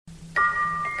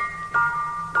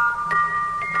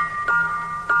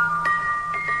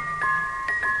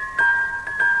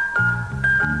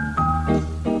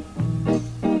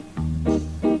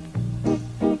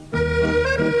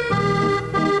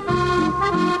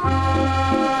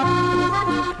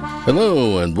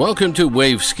Hello and welcome to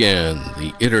Wavescan,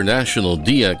 the international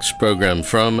DX program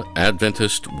from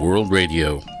Adventist World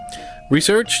Radio.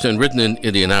 Researched and written in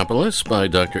Indianapolis by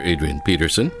Dr. Adrian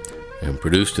Peterson and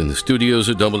produced in the studios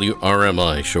of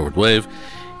WRMI Shortwave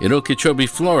in Okeechobee,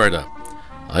 Florida.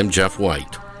 I'm Jeff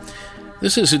White.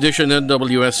 This is edition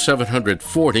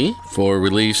NWS740 for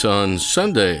release on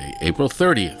Sunday, April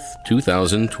 30th,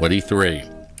 2023.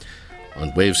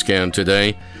 On Wavescan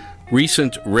today,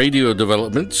 recent radio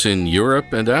developments in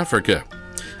Europe and Africa,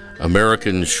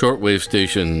 American shortwave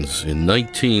stations in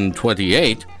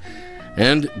 1928,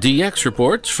 and DX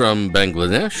reports from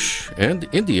Bangladesh and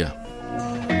India.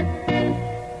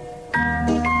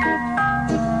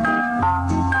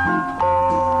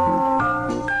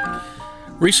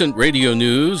 Recent radio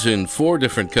news in 4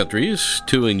 different countries,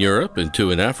 2 in Europe and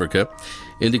 2 in Africa,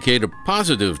 indicate a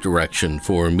positive direction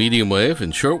for medium wave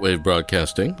and shortwave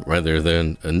broadcasting rather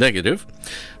than a negative.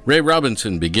 Ray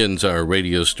Robinson begins our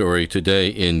radio story today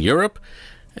in Europe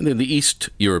and in the East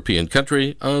European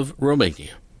country of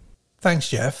Romania. Thanks,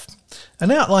 Jeff.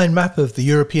 An outline map of the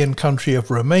European country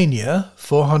of Romania,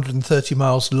 430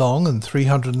 miles long and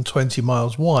 320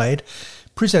 miles wide,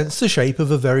 presents the shape of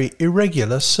a very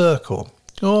irregular circle.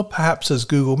 Or perhaps as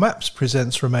Google Maps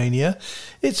presents Romania,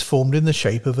 it's formed in the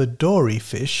shape of a dory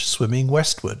fish swimming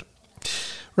westward.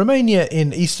 Romania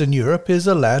in Eastern Europe is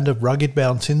a land of rugged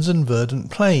mountains and verdant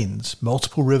plains,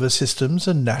 multiple river systems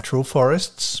and natural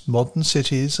forests, modern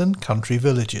cities and country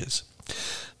villages.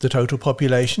 The total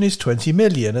population is 20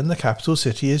 million and the capital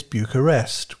city is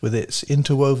Bucharest, with its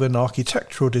interwoven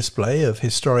architectural display of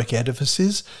historic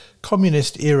edifices,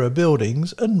 communist-era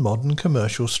buildings and modern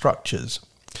commercial structures.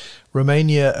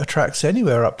 Romania attracts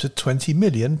anywhere up to 20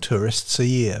 million tourists a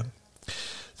year.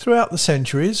 Throughout the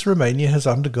centuries, Romania has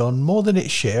undergone more than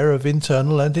its share of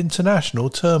internal and international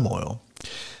turmoil.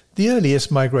 The earliest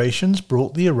migrations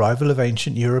brought the arrival of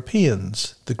ancient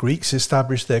Europeans, the Greeks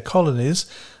established their colonies,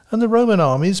 and the Roman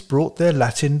armies brought their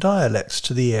Latin dialects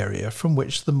to the area from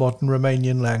which the modern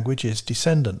Romanian language is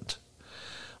descendant.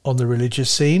 On the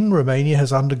religious scene, Romania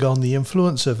has undergone the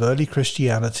influence of early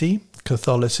Christianity,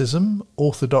 Catholicism,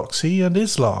 Orthodoxy and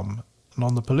Islam, and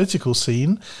on the political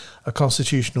scene, a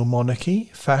constitutional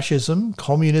monarchy, fascism,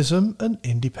 communism and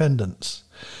independence.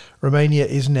 Romania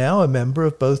is now a member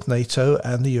of both NATO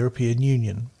and the European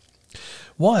Union.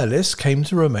 Wireless came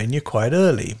to Romania quite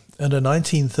early, and a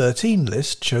 1913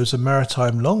 list shows a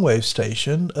maritime longwave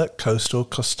station at coastal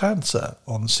Constanța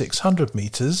on 600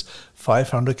 metres,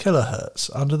 500 kHz,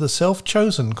 under the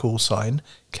self-chosen call sign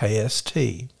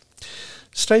KST.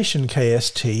 Station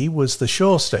KST was the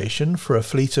shore station for a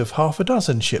fleet of half a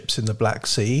dozen ships in the Black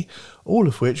Sea, all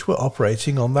of which were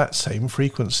operating on that same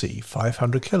frequency,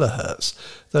 500 kHz,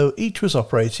 though each was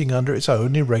operating under its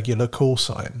own irregular call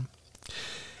sign.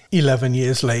 11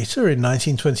 years later, in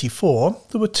 1924,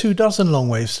 there were 24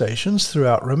 longwave stations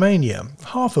throughout Romania,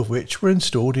 half of which were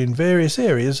installed in various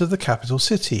areas of the capital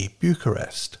city,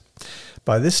 Bucharest.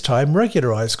 By this time,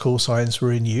 regularized call signs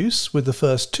were in use, with the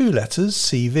first 2 letters,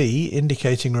 CV,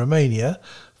 indicating Romania,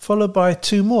 followed by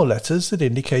 2 more letters that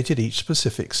indicated each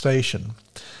specific station.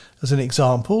 As an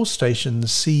example, station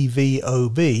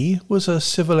CVOB was a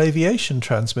civil aviation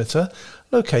transmitter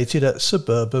located at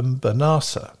suburban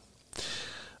Băneasa.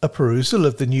 A perusal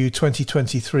of the new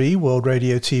 2023 World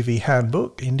Radio TV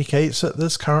Handbook indicates that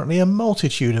there's currently a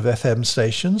multitude of FM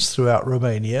stations throughout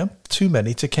Romania, too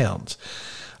many to count.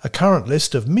 A current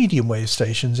list of medium wave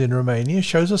stations in Romania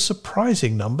shows a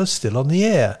surprising number still on the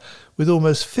air, with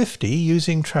almost 50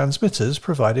 using transmitters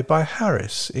provided by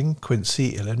Harris in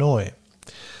Quincy, Illinois.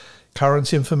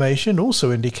 Current information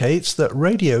also indicates that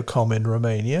Radiocom in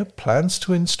Romania plans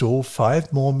to install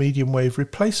 5 more medium wave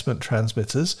replacement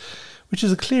transmitters, which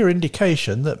is a clear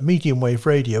indication that medium wave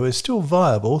radio is still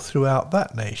viable throughout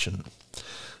that nation.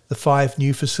 The 5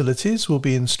 new facilities will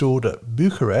be installed at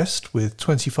Bucharest with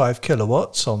 25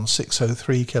 kilowatts on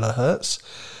 603 kHz,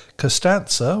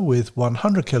 Constanța with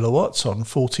 100 kilowatts on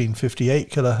 1458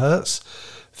 kHz,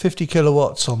 50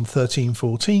 kilowatts on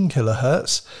 1314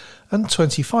 kHz, and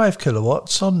 25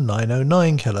 kilowatts on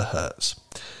 909 kHz,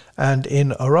 and in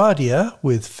Oradea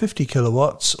with 50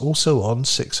 kilowatts also on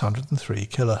 603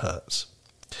 kHz.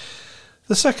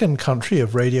 The second country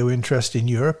of radio interest in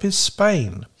Europe is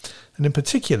Spain, and in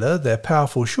particular their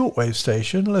powerful shortwave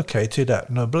station located at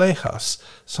Noblejas,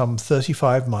 some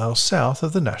 35 miles south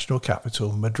of the national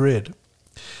capital, Madrid.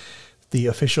 The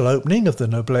official opening of the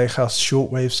Noblejas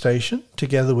shortwave station,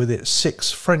 together with its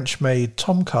 6 French-made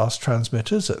Tomcast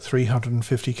transmitters at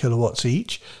 350 kilowatts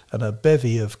each and a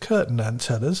bevy of curtain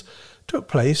antennas, took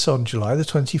place on July the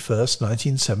 21st,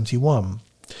 1971.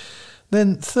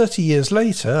 Then 30 years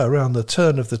later, around the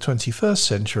turn of the 21st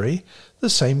century, the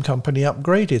same company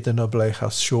upgraded the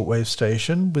Noblejas shortwave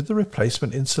station with the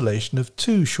replacement installation of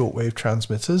 2 shortwave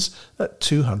transmitters at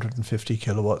 250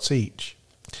 kilowatts each.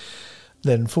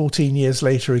 Then 14 years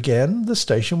later again, the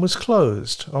station was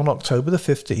closed on October the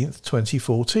 15th,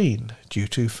 2014, due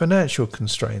to financial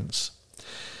constraints.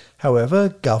 However,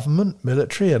 government,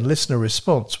 military and listener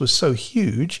response was so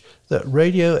huge that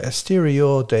Radio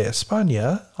Exterior de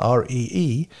España,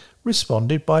 REE,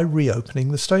 responded by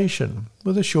reopening the station,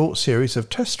 with a short series of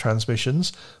test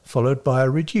transmissions followed by a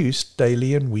reduced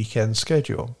daily and weekend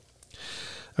schedule.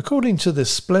 According to the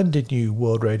splendid new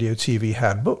World Radio TV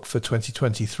Handbook for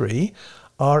 2023,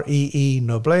 REE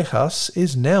Noblejas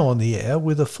is now on the air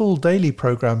with a full daily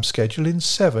program schedule in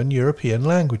 7 European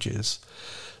languages.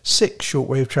 6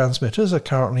 shortwave transmitters are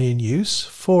currently in use,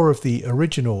 4 of the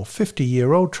original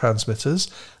 50-year-old transmitters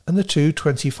and the 2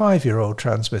 25-year-old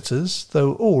transmitters,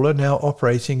 though all are now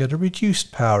operating at a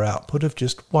reduced power output of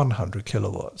just 100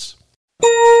 kilowatts.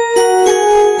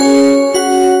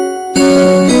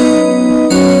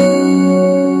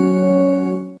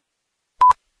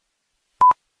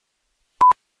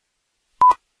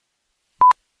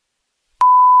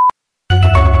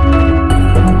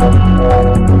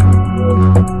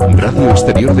 Radio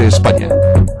Exterior de España.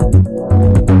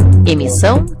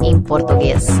 Emissão em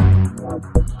português.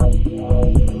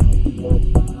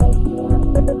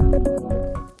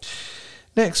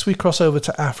 Next, we cross over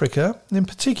to Africa, in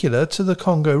particular to the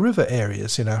Congo River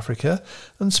areas in Africa,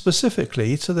 and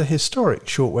specifically to the historic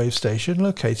shortwave station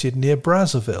located near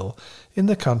Brazzaville, in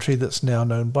the country that's now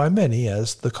known by many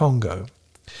as the Congo.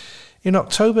 In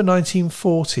October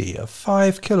 1940, a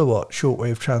 5-kilowatt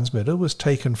shortwave transmitter was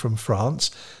taken from France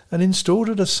and installed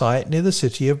at a site near the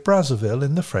city of Brazzaville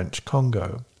in the French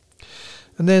Congo.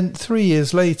 And then 3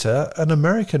 years later, an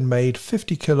American-made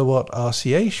 50-kilowatt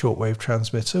RCA shortwave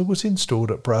transmitter was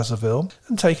installed at Brazzaville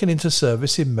and taken into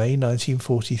service in May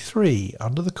 1943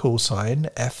 under the call sign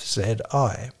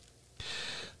FZI.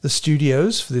 The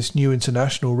studios for this new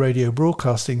international radio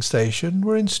broadcasting station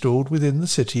were installed within the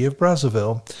city of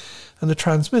Brazzaville, and the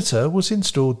transmitter was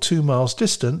installed 2 miles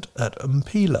distant at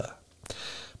Mpila.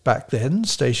 Back then,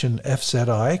 station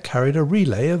FZI carried a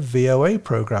relay of VOA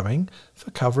programming for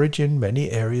coverage in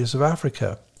many areas of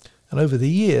Africa, and over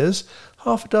the years,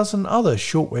 half a dozen other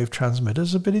shortwave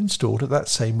transmitters have been installed at that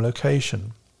same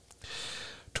location.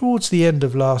 Towards the end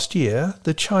of last year,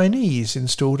 the Chinese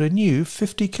installed a new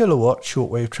 50-kilowatt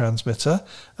shortwave transmitter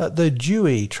at the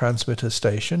Dewey transmitter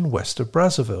station west of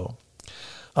Brazzaville.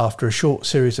 After a short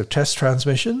series of test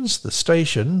transmissions, the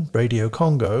station, Radio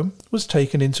Congo, was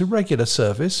taken into regular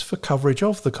service for coverage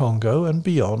of the Congo and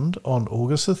beyond on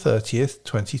August the 30th,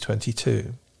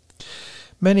 2022.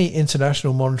 Many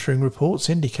international monitoring reports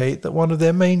indicate that one of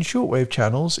their main shortwave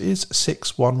channels is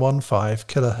 6115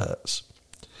 kHz.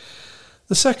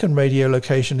 The second radio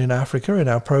location in Africa in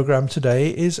our program today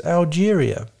is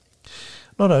Algeria.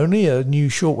 Not only are new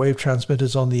shortwave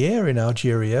transmitters on the air in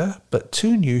Algeria, but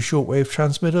 2 new shortwave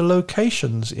transmitter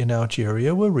locations in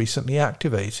Algeria were recently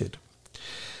activated.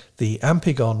 The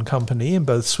Ampigon company in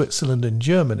both Switzerland and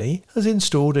Germany has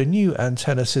installed a new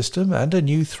antenna system and a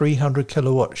new 300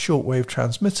 kilowatt shortwave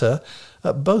transmitter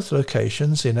at both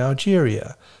locations in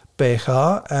Algeria,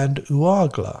 Béjar and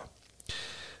Ouargla.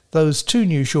 Those 2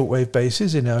 new shortwave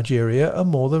bases in Algeria are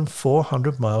more than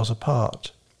 400 miles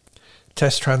apart.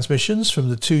 Test transmissions from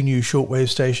the 2 new shortwave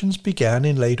stations began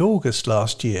in late August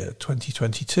last year,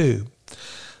 2022.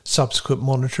 Subsequent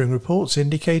monitoring reports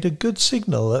indicate a good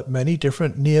signal at many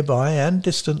different nearby and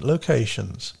distant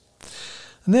locations.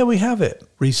 And there we have it.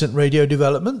 Recent radio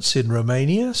developments in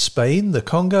Romania, Spain, the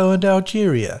Congo and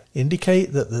Algeria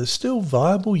indicate that there's still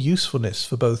viable usefulness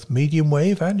for both medium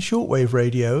wave and shortwave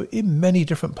radio in many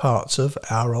different parts of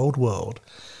our old world.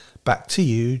 Back to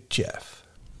you, Jeff.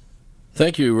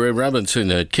 Thank you, Ray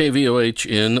Robinson at KVOH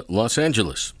in Los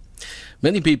Angeles.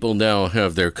 Many people now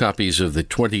have their copies of the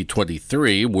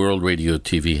 2023 World Radio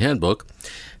TV Handbook,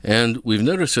 and we've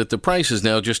noticed that the price is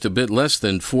now just a bit less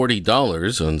than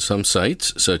 $40 on some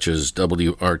sites, such as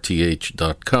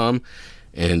WRTH.com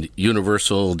and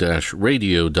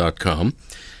universal-radio.com,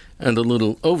 and a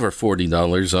little over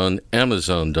 $40 on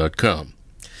Amazon.com.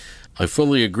 I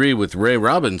fully agree with Ray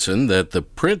Robinson that the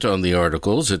print on the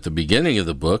articles at the beginning of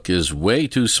the book is way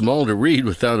too small to read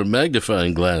without a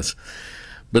magnifying glass.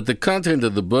 but the content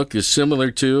of the book is similar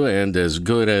to and as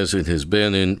good as it has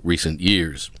been in recent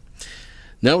years.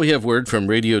 Now we have word from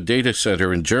Radio Data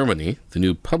Center in Germany, the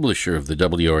new publisher of the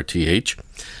WRTH,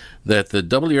 that the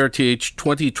WRTH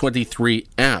 2023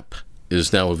 app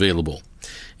is now available.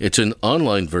 It's an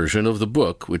online version of the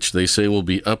book, which they say will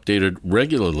be updated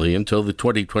regularly until the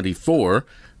 2024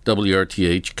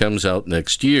 WRTH comes out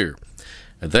next year.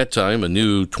 At that time, a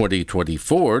new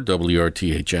 2024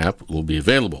 WRTH app will be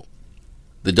available.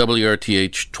 The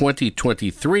WRTH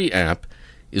 2023 app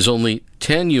is only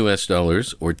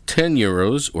 $10 or 10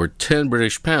 euros or 10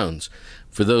 British pounds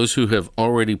for those who have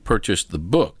already purchased the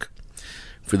book.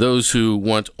 For those who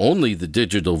want only the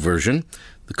digital version,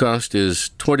 the cost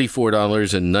is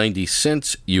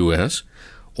 $24.90 US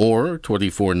or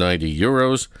 24.90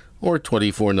 euros or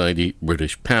 24.90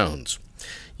 British pounds.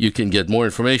 You can get more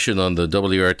information on the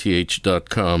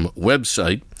WRTH.com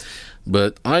website,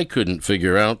 but I couldn't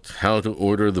figure out how to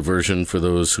order the version for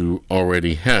those who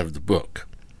already have the book.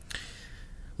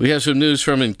 We have some news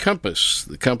from Encompass,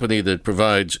 the company that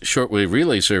provides shortwave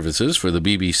relay services for the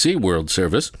BBC World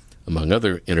Service, among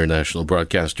other international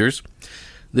broadcasters.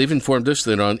 They've informed us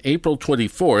that on April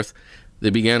 24th,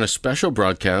 they began a special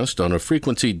broadcast on a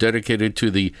frequency dedicated to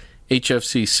the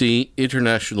HFCC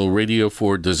International Radio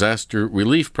for Disaster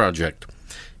Relief Project,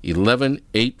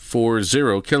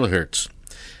 11840 kHz.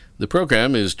 The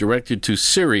program is directed to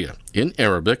Syria in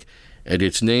Arabic, and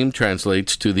its name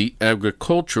translates to the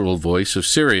Agricultural Voice of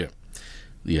Syria.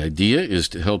 The idea is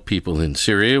to help people in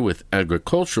Syria with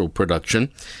agricultural production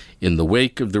in the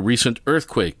wake of the recent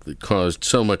earthquake that caused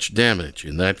so much damage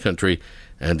in that country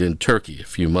and in Turkey a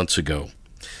few months ago.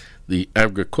 The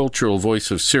Agricultural Voice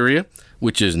of Syria,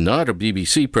 which is not a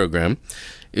BBC program,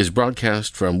 is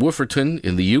broadcast from Wooferton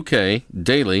in the UK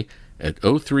daily at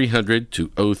 0300 to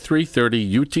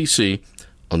 0330 UTC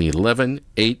on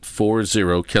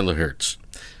 11840 kHz.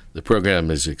 The program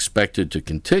is expected to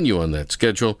continue on that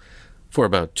schedule for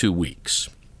about 2 weeks.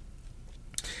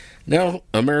 Now,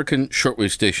 American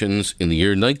shortwave stations in the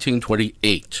year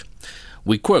 1928.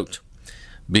 We quote,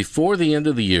 "Before the end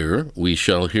of the year, we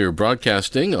shall hear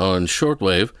broadcasting on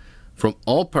shortwave from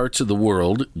all parts of the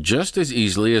world just as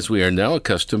easily as we are now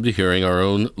accustomed to hearing our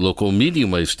own local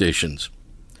medium wave stations."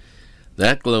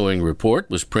 That glowing report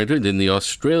was printed in the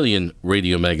Australian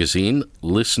radio magazine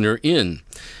Listener In,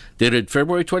 dated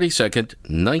February 22nd,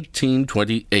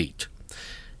 1928.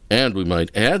 And we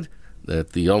might add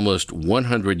that the almost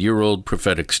 100-year-old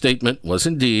prophetic statement was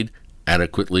indeed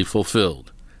adequately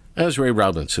fulfilled, as Ray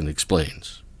Robinson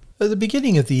explains. At the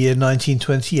beginning of the year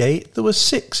 1928, there were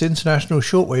 6 international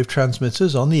shortwave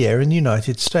transmitters on the air in the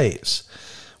United States.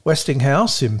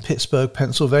 Westinghouse in Pittsburgh,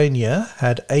 Pennsylvania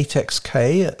had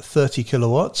 8XK at 30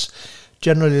 kilowatts.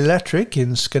 General Electric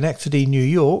in Schenectady, New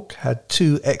York had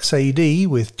 2XAD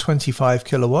with 25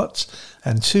 kilowatts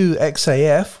and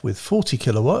 2XAF with 40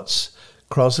 kilowatts.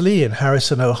 Crosley in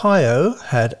Harrison, Ohio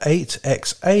had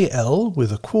 8XAL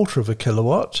with 1/4 of a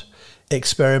kilowatt.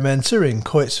 Experimenter in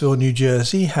Coatesville, New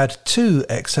Jersey had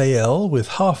 2XAL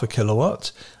with 1/2 a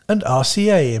kilowatt, and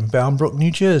RCA in Bound Brook,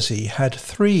 New Jersey had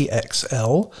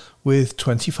 3XL with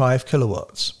 25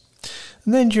 kilowatts.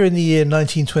 And then during the year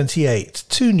 1928,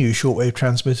 2 new shortwave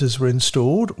transmitters were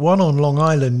installed, one on Long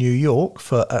Island, New York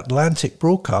for Atlantic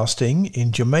Broadcasting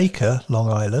in Jamaica,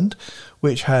 Long Island,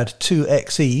 which had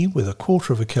 2XE with 1/4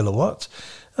 of a kilowatt,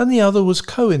 and the other was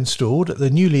co-installed at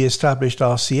the newly established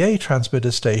RCA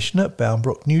transmitter station at Bound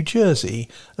Brook, New Jersey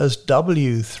as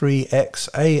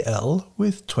W3XAL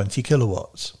with 20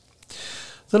 kilowatts.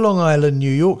 The Long Island,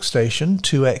 New York station,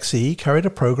 2XE, carried a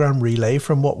program relay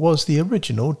from what was the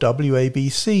original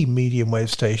WABC medium wave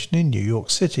station in New York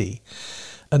City,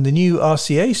 and the new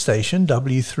RCA station,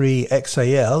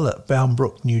 W3XAL at Bound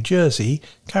Brook, New Jersey,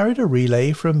 carried a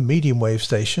relay from medium wave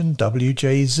station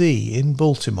WJZ in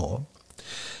Baltimore.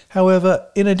 However,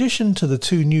 in addition to the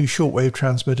 2 new shortwave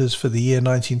transmitters for the year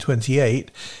 1928,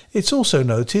 it's also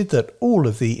noted that all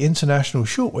of the international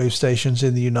shortwave stations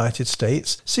in the United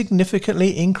States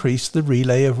significantly increased the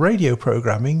relay of radio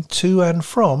programming to and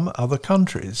from other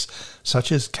countries,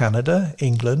 such as Canada,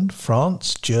 England,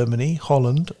 France, Germany,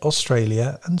 Holland,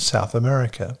 Australia, and South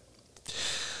America.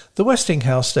 The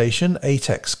Westinghouse station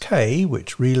 8XK,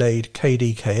 which relayed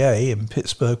KDKA in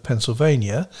Pittsburgh,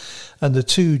 Pennsylvania, and the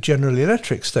 2 General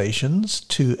Electric stations,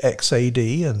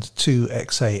 2XAD and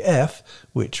 2XAF,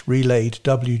 which relayed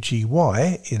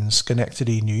WGY in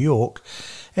Schenectady, New York,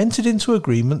 entered into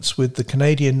agreements with the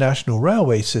Canadian National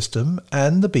Railway System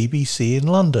and the BBC in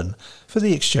London for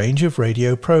the exchange of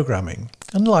radio programming.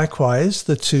 And likewise,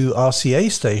 the two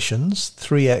RCA stations,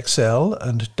 3XL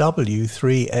and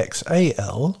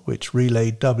W3XAL, which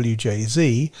relayed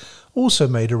WJZ, also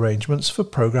made arrangements for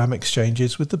programme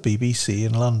exchanges with the BBC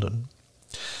in London.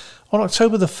 On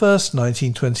October 1st,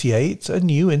 1928, a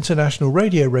new international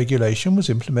radio regulation was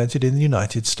implemented in the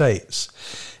United States.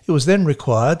 It was then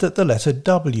required that the letter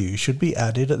W should be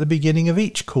added at the beginning of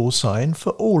each call sign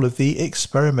for all of the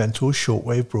experimental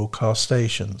shortwave broadcast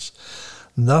stations.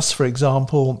 And thus, for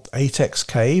example,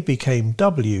 8XK became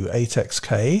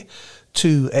W8XK,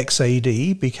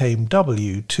 2XAD became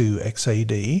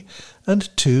W2XAD, and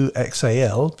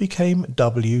 2XAL became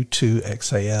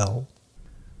W2XAL.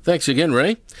 Thanks again,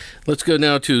 Ray. Let's go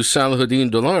now to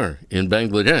Salahuddin Dolar in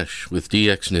Bangladesh with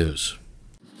DX News.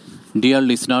 Dear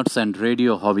listeners and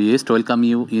radio hobbyists, welcome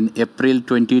you in April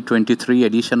 2023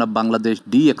 edition of Bangladesh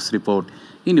DX Report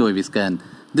in Waviscan.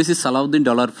 This is Salahuddin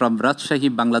Dolar from Rajshahi,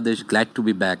 Bangladesh. Glad to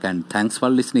be back and thanks for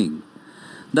listening.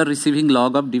 The receiving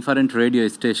log of different radio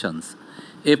stations.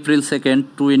 April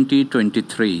 2nd,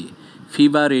 2023.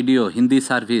 FIBA Radio Hindi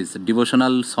service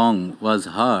devotional song was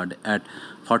heard at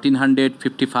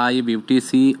 1455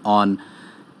 UTC on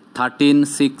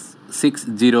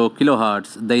 13660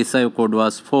 kHz. The SIO code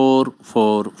was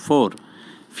 444.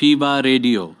 FIBA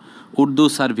Radio Urdu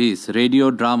service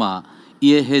radio drama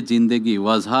Ye Hai Zindagi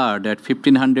was heard at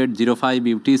 1505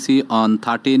 UTC on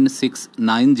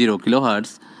 13690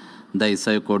 kHz. The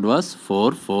SIO code was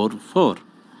 444.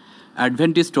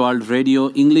 Adventist World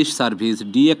Radio English Service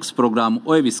DX program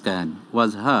Waviscan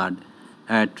was heard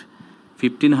at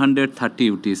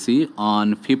 1530 UTC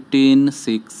on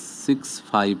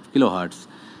 15665 kHz.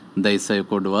 The SIO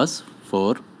code was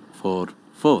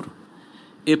 444.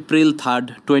 April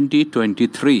 3rd,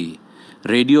 2023.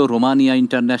 Radio Romania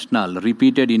International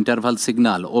repeated interval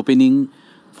signal opening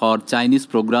for Chinese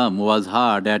program was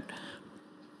heard at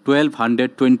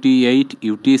 1228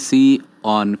 UTC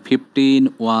on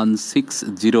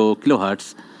 15160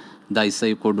 kHz. The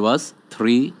SIO code was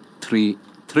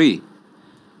 333.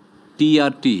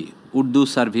 TRT Urdu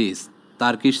service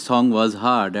Turkish song was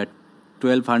heard at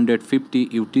 1250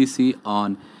 UTC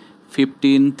on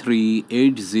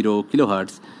 15380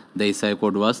 kHz. The SIO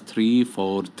code was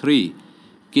 343.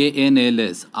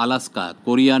 KNLS Alaska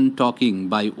Korean Talking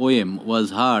by OM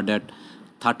was heard at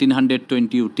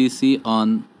 1320 UTC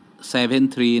on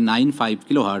 7395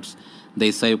 kHz. The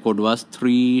SIO code was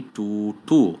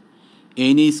 322.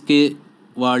 NHK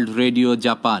World Radio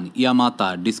Japan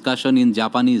Yamata discussion in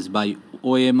Japanese by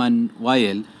OM and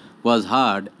YL was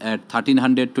heard at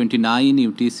 1329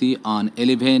 UTC on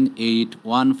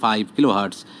 11815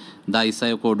 kHz. The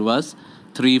SIO code was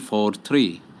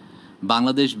 343.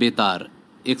 Bangladesh Betar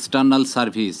external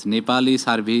service Nepali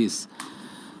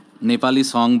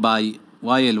song by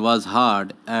YL was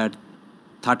heard at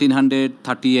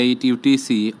 1338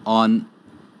 UTC on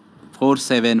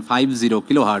 4750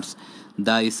 kHz.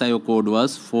 The SIO code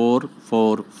was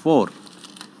 444.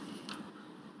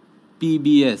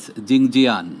 PBS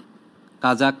Jingjian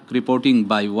Kazakh reporting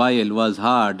by YL was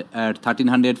heard at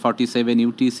 1347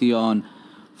 UTC on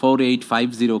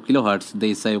 4850 kHz.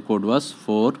 The SIO code was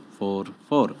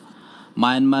 444.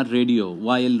 Myanmar Radio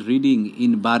while reading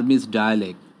in Burmese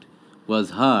dialect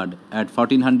was heard at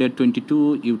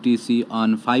 1422 UTC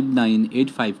on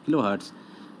 5985 kHz.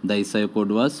 The SIO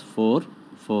code was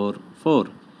 444.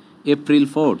 April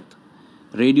 4th,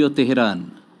 Radio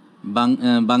Tehran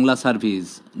Bangla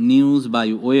service news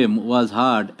by OM was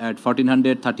heard at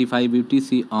 1435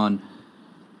 UTC on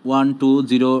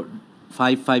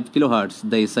 12055 kHz.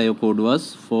 The SIO code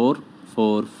was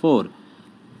 444.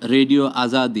 Radio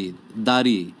Azadi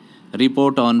Dari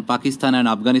report on Pakistan and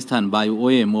Afghanistan by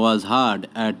OM was heard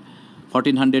at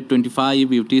 1425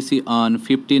 UTC on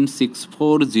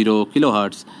 15640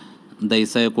 kHz. The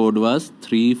SIO code was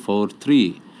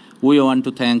 343. We want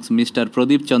to thank Mr.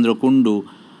 Pradeep Chandra Kundu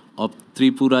of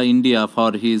Tripura, India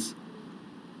for his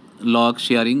log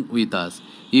sharing with us.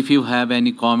 If you have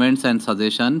any comments and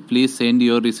suggestions, please send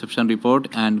your reception report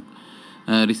and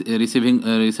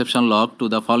reception log to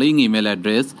the following email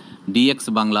address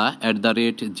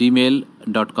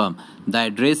dxbangla@gmail.com. The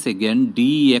address again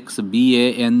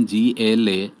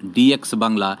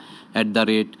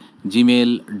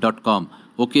dxbangla@gmail.com.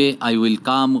 Okay, I will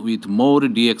come with more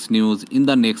DX news in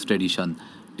the next edition.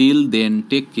 Till then,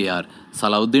 take care.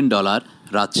 Salahuddin Dolar,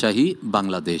 Rajshahi,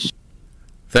 Bangladesh.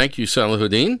 Thank you,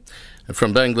 Salahuddin. And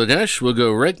from Bangladesh, we'll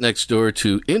go right next door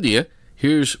to India.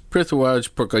 Here's Prithwaj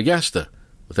Purkayastha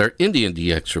with our Indian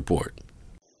DX report.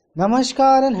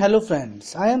 Namaskar and hello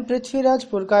friends. I am Prithviraj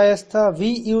Purkayastha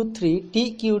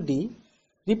VU3TQD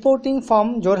reporting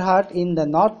from Jorhat in the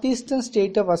northeastern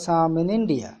state of Assam in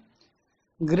India.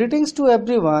 Greetings to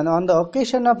everyone on the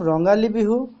occasion of Rongali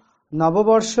Bihu,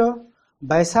 Nabobarsha,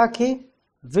 Baisakhi,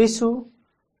 Vishu,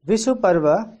 Vishu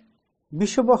Parva,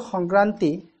 Vishuba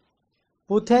Sankranti,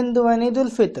 Puthendu and Eid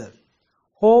ul-Fitr.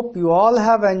 Hope you all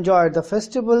have enjoyed the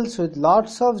festivals with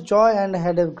lots of joy and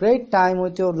had a great time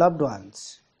with your loved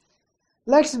ones.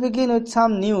 Let's begin with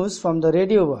some news from the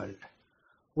radio world.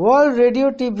 World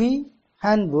Radio TV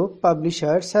Handbook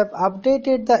publishers have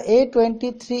updated the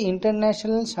A23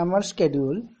 International Summer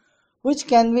Schedule, which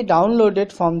can be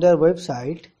downloaded from their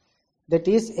website, that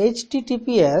is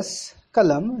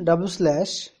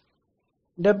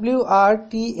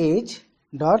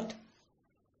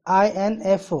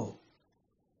https://wrth.info.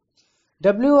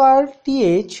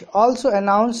 WRTH also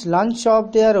announced launch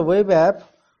of their web app,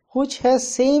 which has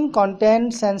same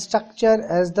contents and structure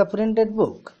as the printed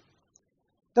book.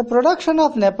 The production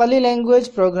of Nepali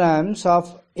language programs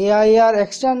of AIR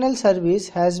external service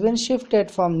has been shifted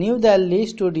from New Delhi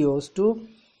studios to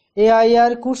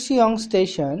AIR Kurseong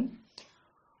station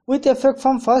with effect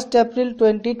from 1st April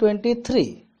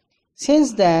 2023.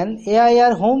 Since then,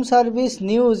 AIR home service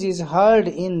news is heard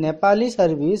in Nepali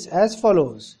service as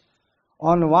follows: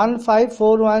 on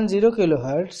 15410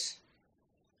 kHz,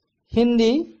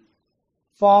 Hindi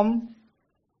from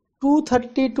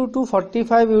 2:30 to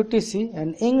 2:45 UTC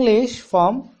and English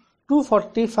from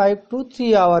 2:45 to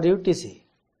 3 hour UTC.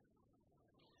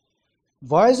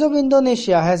 Voice of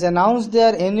Indonesia has announced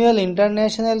their annual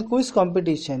international quiz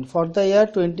competition for the year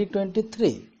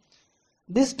 2023.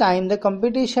 This time the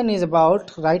competition is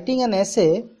about writing an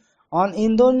essay on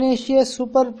Indonesia's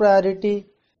super priority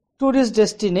tourist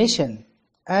destination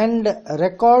and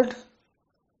record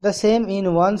the same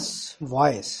in one's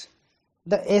voice.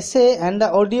 The essay and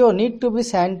the audio need to be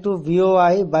sent to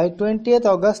VOI by 20th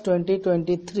August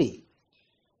 2023.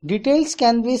 Details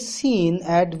can be seen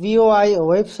at VOI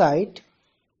website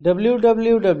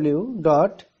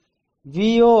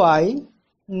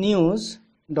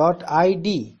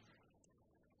www.voinews.id.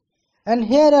 And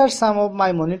here are some of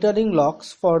my monitoring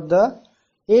logs for the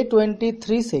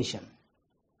A23 session.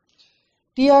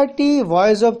 TRT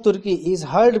Voice of Turkey is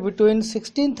heard between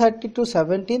 1630 to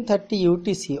 1730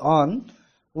 UTC on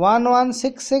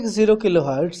 11660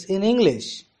 kHz in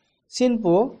English,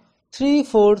 SINPO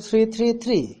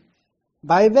 34333.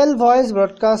 Bible Voice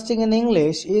Broadcasting in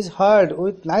English is heard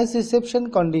with nice reception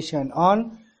condition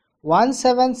on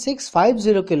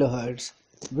 17650 kHz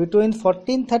between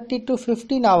 1430 to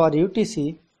 15 hour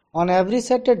UTC on every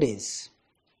Saturdays.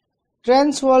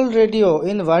 Trans World Radio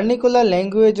in vernacular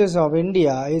languages of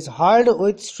India is heard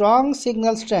with strong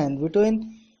signal strength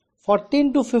between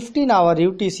 14 to 15 hour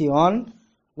UTC on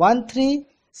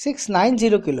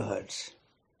 13690 kHz.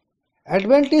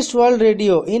 Adventist World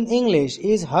Radio in English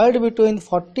is heard between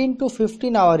 14 to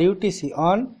 15 hour UTC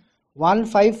on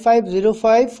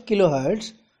 15505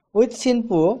 kHz with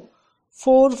SINPO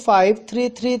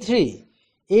 45333.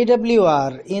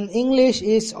 AWR in English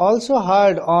is also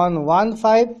heard on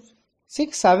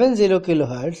 15670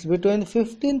 kHz between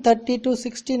 1530 to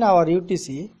 16 hour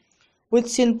UTC with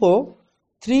SINPO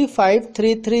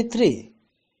 35333.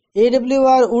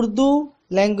 AWR Urdu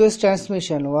language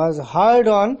transmission was heard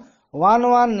on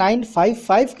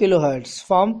 11955 kHz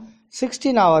from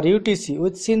 16 hour UTC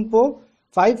with SINPO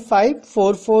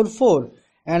 55444,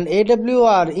 and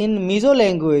AWR in Mizo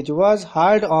language was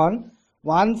heard on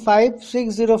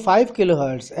 15605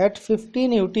 kHz at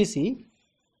 15 UTC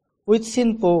with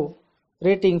SINPO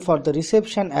rating for the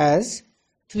reception as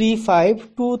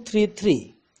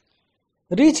 35233.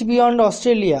 Reach Beyond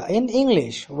Australia in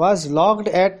English was logged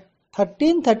at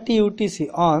 1330 UTC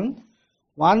on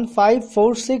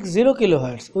 15460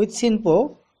 kHz with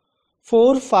SINPO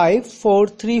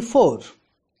 45434.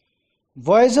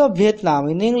 Voice of Vietnam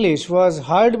in English was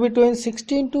heard between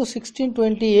 16 to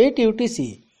 1628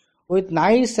 UTC with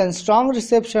nice and strong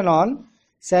reception on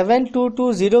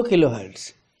 7220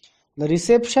 kHz. The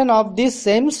reception of this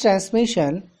same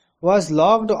transmission was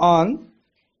logged on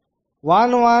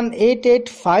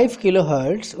 11885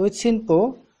 kHz with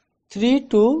SINPO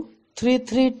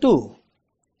 32332.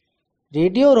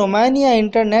 Radio Romania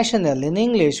International in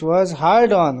English was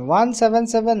heard on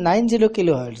 17790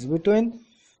 kHz between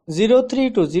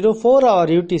 03 to 04 hour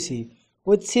UTC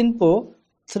with SINPO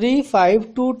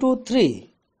 35223.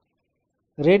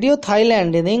 Radio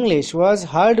Thailand in English was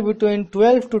heard between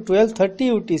 12 to 1230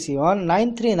 UTC on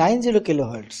 9390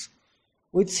 kHz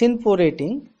with SINPO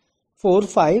rating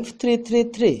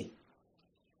 45333.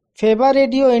 FEBA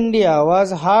Radio India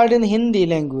was heard in Hindi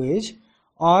language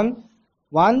on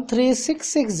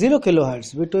 13660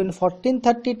 kHz between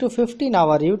 1430 to 15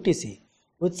 hour UTC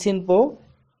with SINPO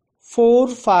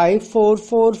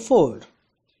 45444.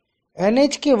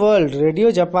 NHK World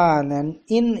Radio Japan and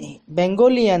in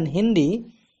Bengali and Hindi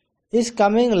is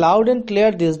coming loud and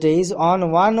clear these days on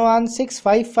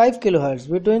 11655 kHz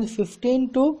between 15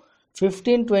 to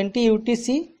 1520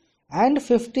 UTC and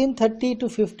 1530 to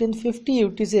 1550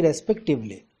 UTC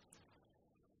respectively.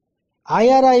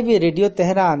 IRIB Radio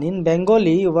Tehran in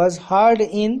Bengali was heard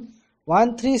in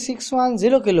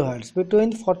 13610 kHz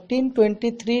between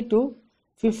 1423 to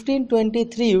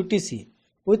 1523 UTC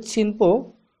with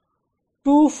SINPO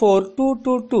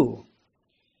 24222.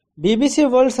 BBC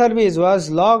World Service was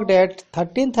logged at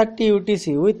 1330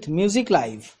 UTC with Music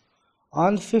Live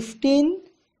on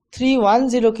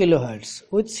 15310 kHz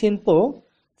with SINPO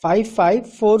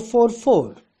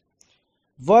 55444.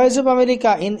 Voice of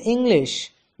America in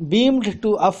English beamed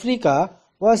to Africa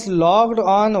was logged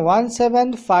on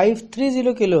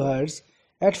 17530 kHz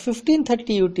at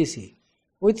 1530 UTC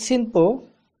with SINPO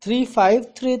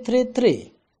 35333.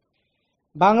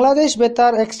 Bangladesh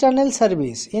Betar External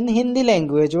Service in Hindi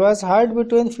language was heard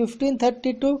between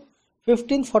 1530 to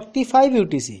 1545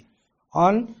 UTC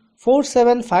on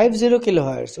 4750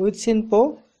 kHz with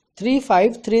SINPO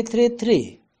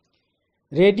 35333.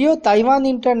 Radio Taiwan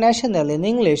International in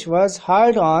English was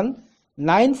heard on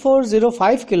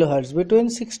 9405 kHz between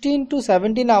 16 to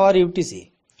 17 hour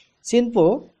UTC,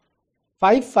 SINPO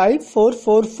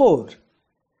 55444.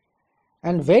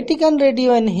 And Vatican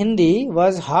Radio in Hindi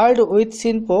was heard with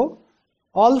SINPO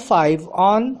all 5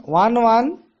 on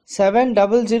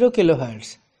 11700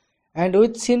 kHz and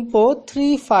with SINPO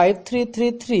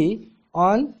 35333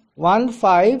 on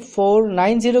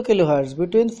 15490 kHz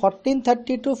between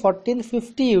 1430 to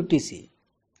 1450 UTC.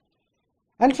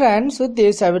 And friends, with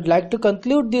this I would like to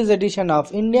conclude this edition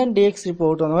of Indian DX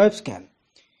Report on Wavescan.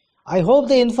 I hope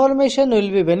the information will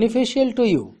be beneficial to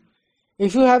you.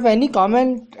 If you have any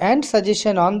comment and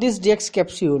suggestion on this DX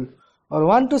capsule or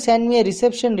want to send me a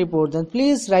reception report, then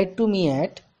please write to me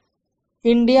at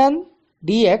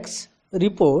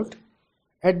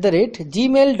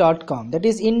indiandxreport@gmail.com. That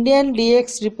is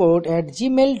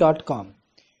indiandxreport@gmail.com.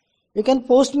 You can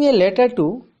post me a letter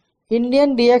to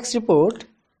Indian DX Report,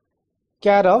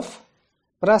 care of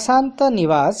Prasanta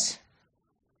Nivas,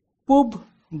 Pub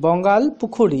Bengal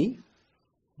Pukhuri,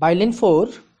 Bilin 4,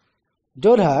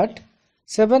 Jorhat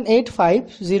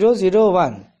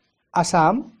 785001,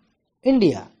 Assam,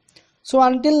 India. So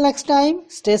until next time,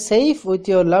 stay safe with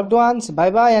your loved ones. Bye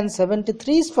bye and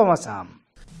 73s from Assam.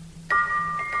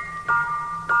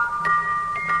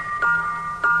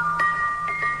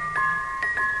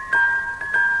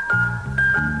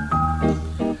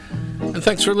 And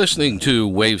thanks for listening to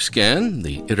Wavescan,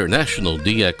 the international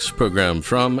DX program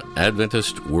from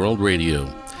Adventist World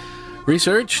Radio.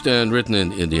 Researched and written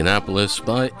in Indianapolis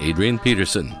by Adrian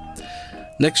Peterson.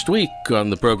 Next week on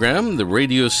the program, the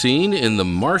radio scene in the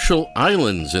Marshall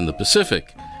Islands in the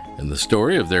Pacific and the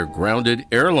story of their grounded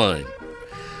airline.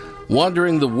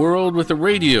 Wandering the World with the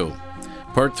Radio,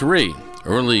 Part 3,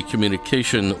 Early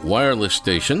Communication Wireless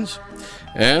Stations,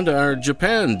 and our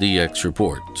Japan DX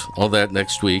report. All that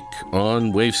next week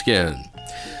on Wavescan.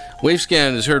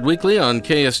 Wavescan is heard weekly on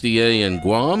KSDA in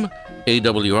Guam,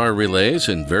 AWR relays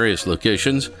in various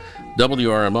locations,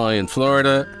 WRMI in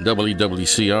Florida,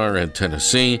 WWCR in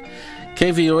Tennessee,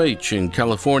 KVOH in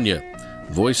California,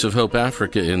 Voice of Hope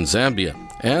Africa in Zambia,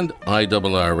 and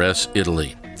IRRS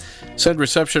Italy. Send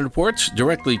reception reports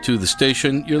directly to the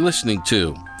station you're listening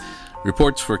to.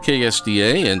 Reports for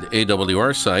KSDA and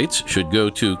AWR sites should go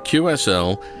to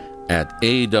qsl@awr.org.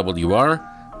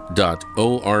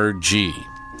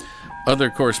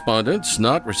 Other correspondence,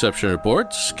 not reception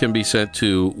reports, can be sent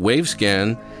to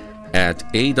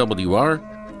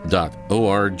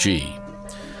wavescan@awr.org.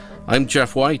 I'm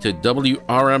Jeff White at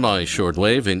WRMI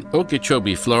Shortwave in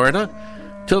Okeechobee, Florida.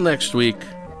 Till next week,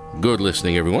 good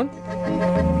listening, everyone.